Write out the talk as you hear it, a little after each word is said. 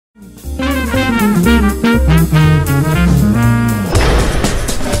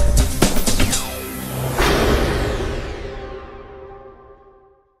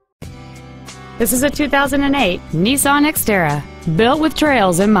This is a 2008 Nissan Xterra, built with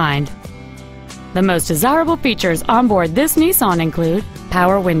trails in mind. The most desirable features on board this Nissan include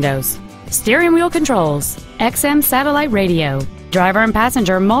power windows, steering wheel controls, XM satellite radio, driver and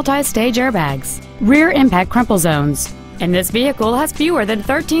passenger multi-stage airbags, rear impact crumple zones, and this vehicle has fewer than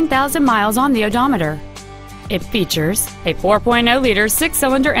 13,000 miles on the odometer. It features a 4.0-liter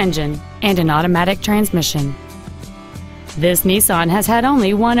six-cylinder engine and an automatic transmission. This Nissan has had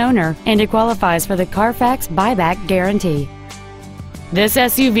only one owner, and it qualifies for the Carfax buyback guarantee. This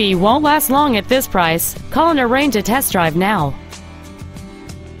SUV won't last long at this price. Call and arrange a test drive now.